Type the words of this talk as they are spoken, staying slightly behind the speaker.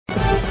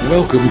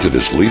Welcome to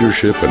this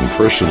leadership and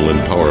personal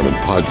empowerment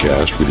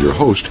podcast with your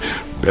host,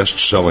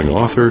 best-selling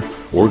author,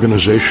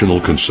 organizational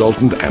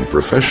consultant, and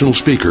professional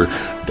speaker,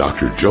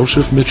 Dr.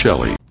 Joseph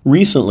Michelli.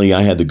 Recently,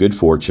 I had the good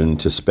fortune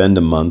to spend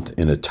a month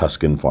in a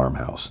Tuscan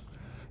farmhouse.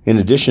 In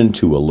addition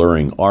to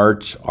alluring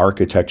art,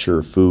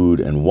 architecture, food,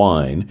 and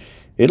wine,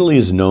 Italy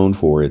is known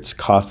for its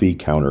coffee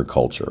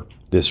counterculture.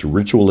 This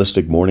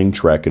ritualistic morning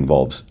trek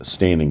involves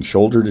standing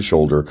shoulder to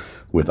shoulder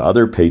with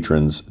other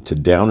patrons to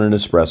down an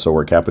espresso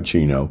or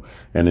cappuccino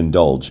and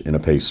indulge in a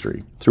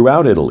pastry.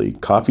 Throughout Italy,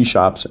 coffee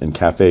shops and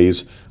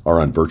cafes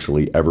are on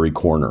virtually every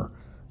corner,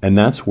 and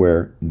that's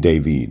where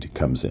David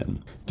comes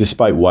in.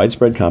 Despite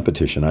widespread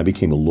competition, I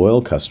became a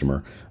loyal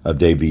customer of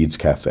David's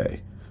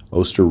Cafe,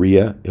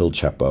 Osteria Il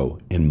Ceppo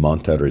in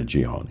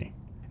Monteriggioni.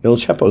 Il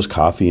Ceppo's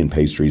coffee and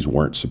pastries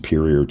weren't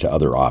superior to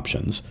other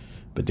options,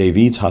 but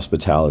David's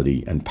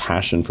hospitality and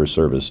passion for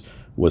service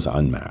was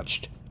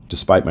unmatched.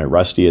 Despite my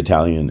rusty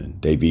Italian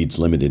and David's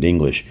limited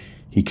English,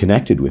 he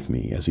connected with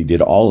me as he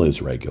did all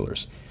his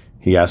regulars.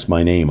 He asked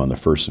my name on the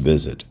first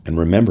visit and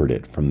remembered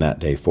it from that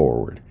day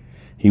forward.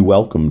 He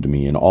welcomed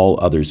me and all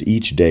others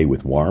each day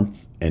with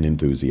warmth and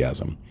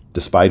enthusiasm.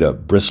 Despite a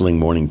bristling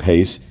morning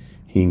pace,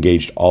 he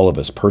engaged all of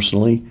us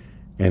personally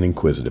and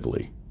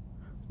inquisitively.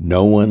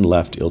 No one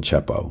left Il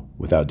Ceppo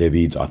without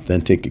David's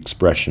authentic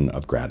expression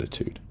of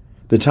gratitude.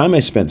 The time I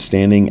spent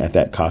standing at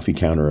that coffee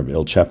counter of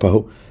Il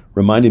Ceppo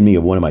reminded me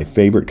of one of my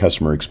favorite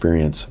customer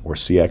experience, or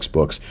CX,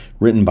 books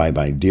written by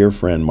my dear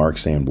friend Mark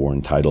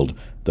Sanborn titled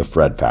The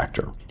Fred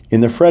Factor. In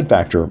The Fred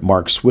Factor,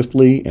 Mark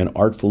swiftly and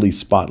artfully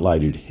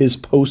spotlighted his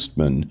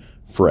postman,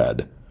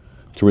 Fred.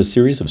 Through a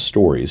series of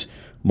stories,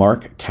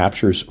 Mark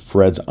captures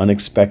Fred's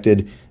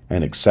unexpected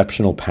and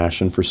exceptional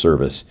passion for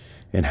service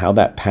and how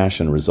that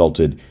passion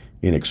resulted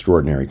in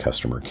extraordinary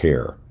customer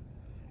care.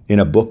 In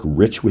a book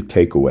rich with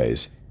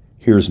takeaways,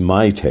 here's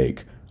my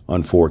take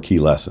on 4 key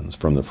lessons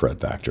from the Fred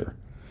Factor.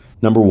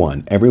 Number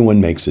 1, everyone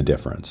makes a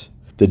difference.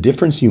 The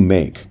difference you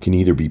make can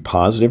either be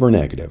positive or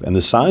negative, and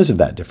the size of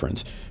that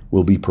difference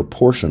will be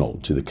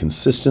proportional to the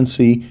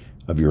consistency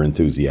of your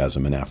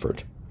enthusiasm and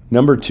effort.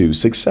 Number 2,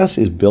 success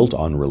is built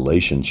on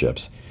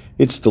relationships.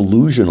 It's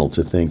delusional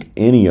to think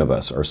any of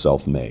us are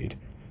self-made.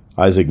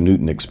 Isaac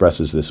Newton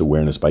expresses this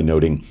awareness by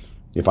noting,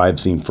 "If I have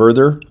seen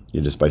further,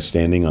 it is by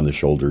standing on the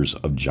shoulders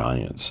of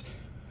giants."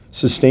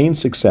 Sustained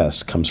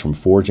success comes from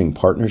forging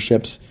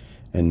partnerships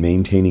and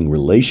maintaining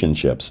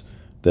relationships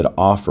that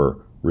offer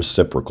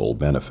reciprocal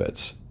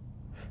benefits.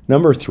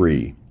 Number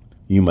 3,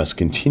 you must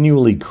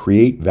continually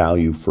create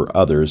value for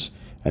others,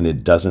 and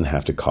it doesn't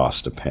have to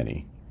cost a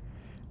penny.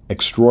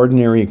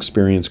 Extraordinary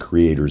experience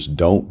creators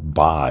don't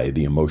buy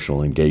the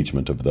emotional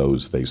engagement of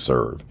those they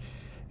serve.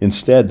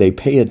 Instead, they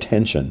pay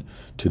attention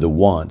to the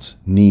wants,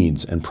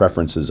 needs, and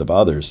preferences of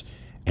others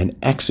and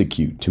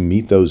execute to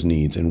meet those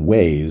needs in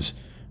ways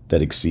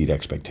that exceed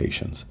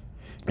expectations.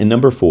 And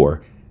number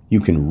 4,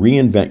 you can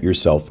reinvent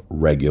yourself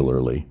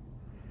regularly.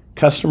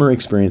 Customer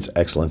experience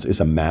excellence is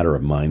a matter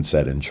of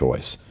mindset and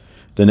choice.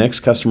 The next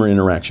customer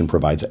interaction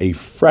provides a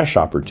fresh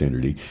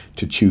opportunity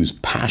to choose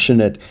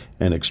passionate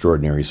and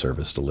extraordinary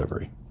service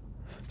delivery.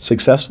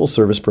 Successful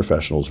service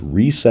professionals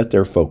reset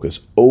their focus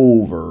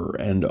over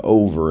and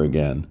over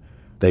again.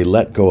 They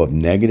let go of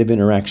negative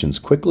interactions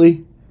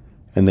quickly,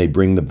 and they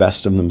bring the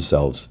best of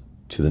themselves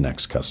to the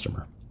next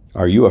customer.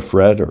 Are you a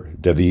Fred or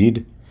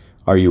David?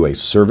 Are you a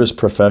service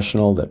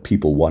professional that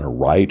people want to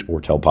write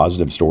or tell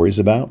positive stories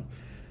about?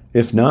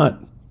 If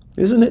not,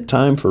 isn't it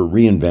time for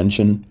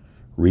reinvention,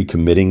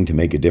 recommitting to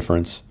make a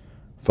difference,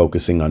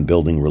 focusing on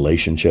building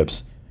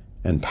relationships,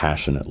 and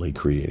passionately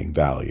creating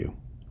value?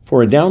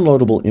 For a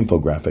downloadable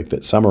infographic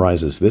that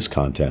summarizes this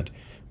content,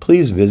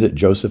 please visit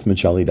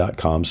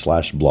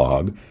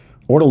josephmichelli.com/blog,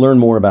 or to learn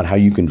more about how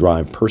you can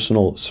drive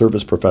personal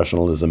service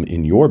professionalism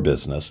in your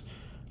business,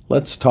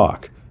 let's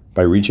talk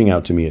by reaching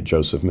out to me at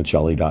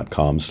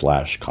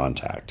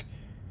josephmichelli.com/contact.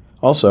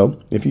 Also,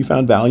 if you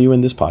found value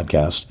in this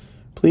podcast,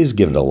 please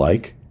give it a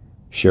like,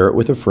 share it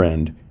with a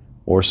friend,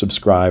 or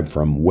subscribe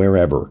from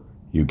wherever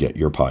you get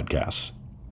your podcasts.